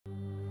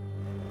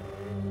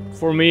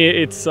For me,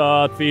 it's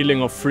a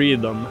feeling of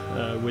freedom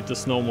with the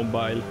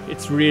snowmobile.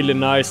 It's really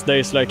nice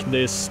days like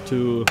this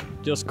to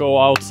just go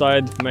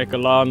outside, make a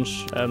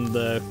lunch and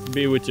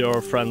be with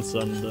your friends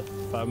and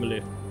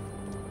family.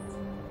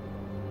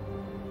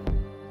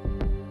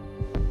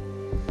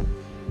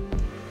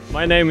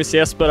 My name is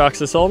Jesper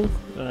Axelsson.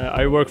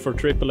 I work for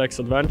CTEK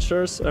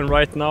Adventures, and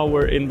right now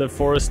we're in the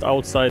forest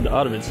outside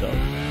Arvidsjaur.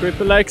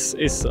 CTEK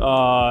is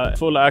a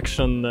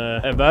full-action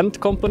event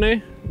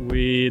company.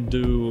 We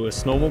do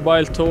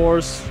snowmobile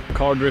tours,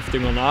 car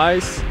drifting on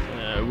ice.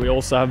 We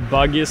also have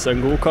buggies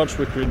and go-karts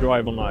which we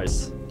drive on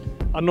ice.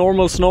 A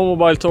normal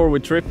snowmobile tour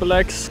with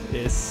CTEK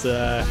is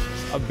a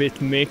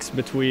bit mixed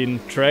between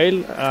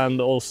trail and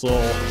also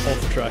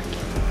off-track.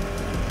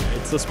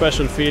 It's a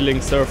special feeling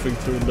surfing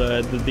through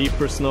the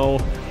deeper snow,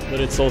 but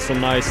it's also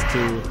nice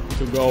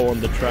to go on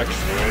the tracks,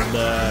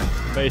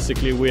 and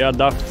basically we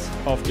adapt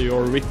after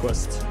your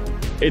request.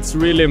 It's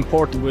really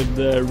important with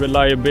the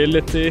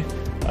reliability,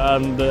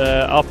 and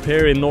up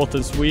here in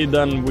northern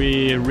Sweden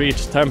we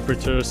reach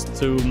temperatures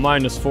to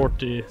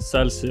 -40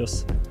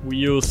 Celsius. We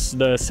use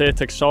the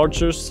CTEK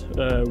chargers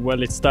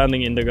while it's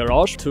standing in the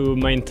garage to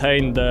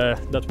maintain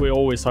that we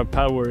always have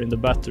power in the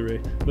battery.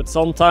 But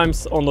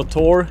sometimes on the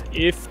tour,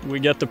 if we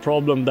get the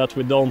problem that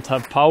we don't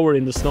have power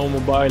in the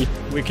snowmobile,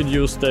 we could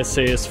use the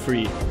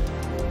CS3.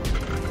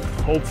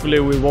 Hopefully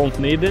we won't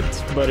need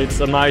it, but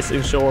it's a nice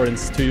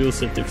insurance to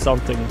use it if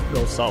something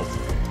goes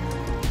south.